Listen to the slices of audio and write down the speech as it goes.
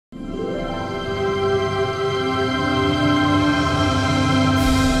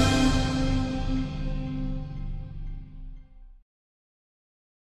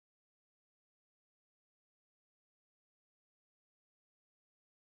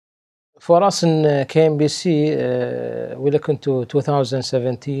For us in KNPC, we look into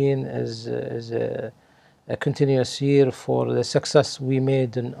 2017 as a continuous year for the success we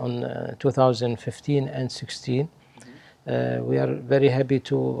made on 2015 and 16. We are very happy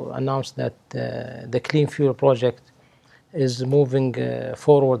to announce that the Clean Fuel project is moving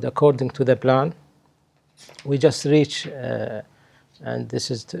forward according to the plan. We just reached, and this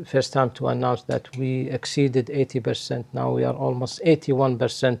is the first time to announce that we exceeded 80%. Now we are almost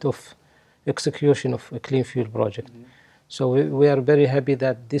 81% of execution of a Clean Fuel project. So we are very happy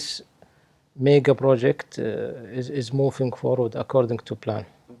that this mega project is moving forward according to plan.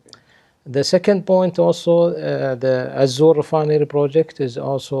 The second point also, the Azure refinery project is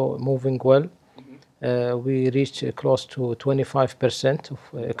also moving well. We reached close to 25% of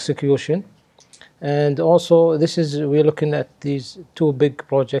execution. And also this is, we're looking at these two big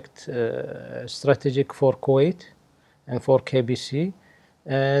projects, strategic for Kuwait and for KBC.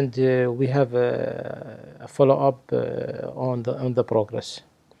 And we have a follow-up on the progress.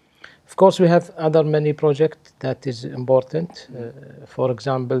 Of course, we have other many projects that is important. For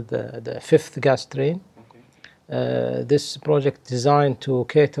example, the fifth gas train. This project designed to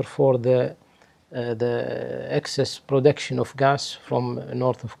cater for the excess production of gas from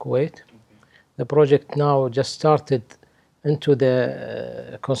north of Kuwait. The project now just started into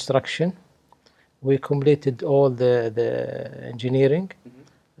the construction. We completed all the engineering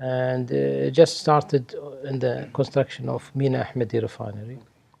and just started in the construction of Mina Ahmadi refinery.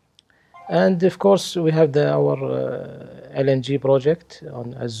 And of course, we have our LNG project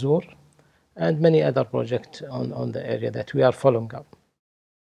on Azure and many other projects on the area that we are following up.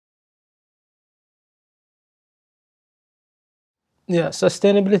 Yeah,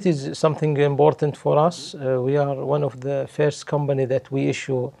 sustainability is something important for us. We are one of the first company that we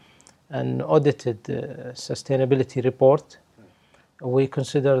issue an audited sustainability report. We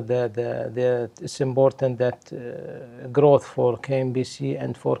consider that it's important that growth for KNPC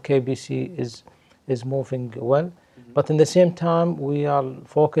and for KBC is moving well. But in the same time, we are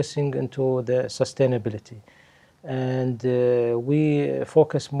focusing into the sustainability. And we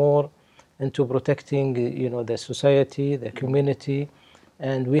focus more into protecting, the society, the community.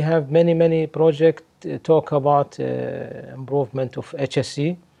 And we have many projects talk about improvement of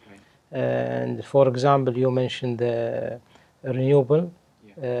HSE. And for example, you mentioned the renewable.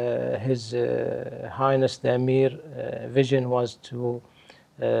 His Highness the Emir vision was to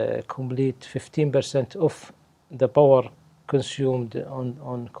complete 15% of the power consumed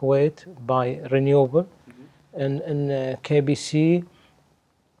on Kuwait by renewable. And in KBC,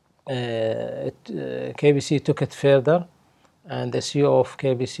 KBC took it further, and the CEO of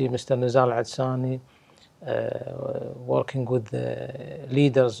KBC, Mr. Nizar Al-Adsani, working with the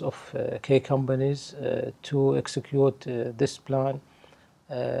leaders of K companies to execute this plan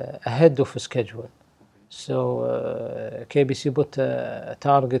ahead of schedule. So KBC put a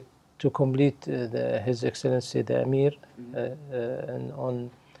target to complete His Excellency the Emir on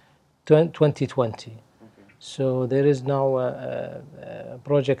 2020. So there is now a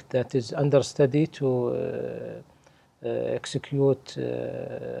project that is under study to execute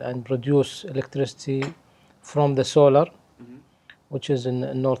and produce electricity from the solar, which is in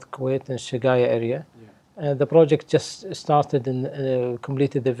North Kuwait in Shigaya area. The project just started and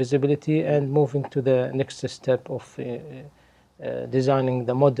completed the visibility and moving to the next step of designing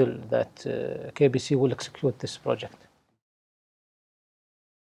the model that KBC will execute this project.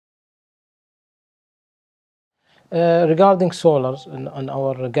 Regarding solars on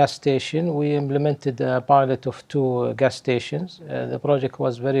our gas station, we implemented a pilot of 2 gas stations. The project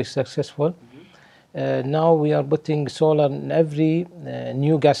was very successful. Now we are putting solar in every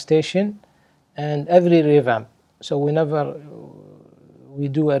new gas station and every revamp. So whenever we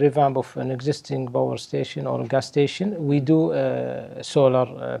do a revamp of an existing power station or gas station, we do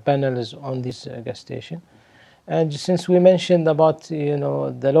solar panels on this gas station. And since we mentioned about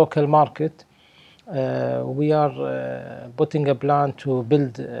the local market, we are putting a plan to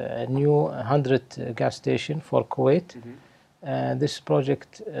build a new 100 gas station for Kuwait. This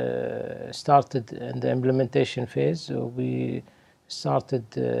project started in the implementation phase. We started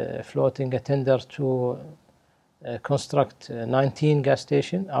floating a tender to construct 19 gas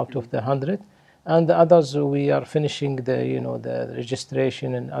stations out of the 100, and the others we are finishing the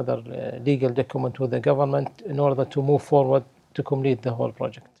registration and other legal document with the government in order to move forward to complete the whole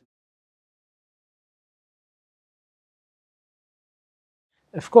project.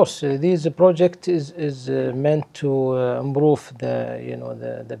 Of course, this project is meant to improve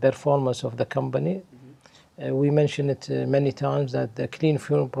the performance of the company. We mentioned it many times that the Clean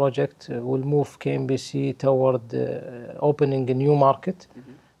Fuel project will move KNPC toward opening a new market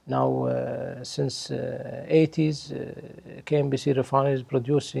Now, since 80s, KNPC refineries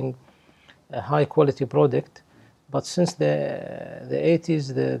producing a high quality product, but since the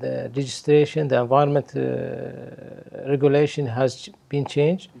 80s, the legislation, the environment regulation has been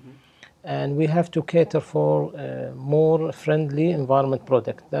changed, and we have to cater for more friendly environment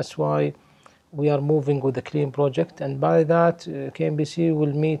product. That's why we are moving with the clean project, and by that KNPC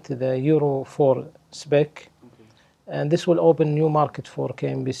will meet the Euro 4 spec, and this will open new market for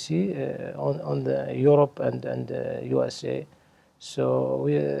KNPC on the Europe and USA. So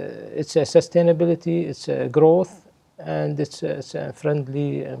it's a sustainability, it's a growth, and it's a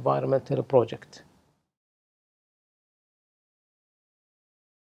friendly environmental project.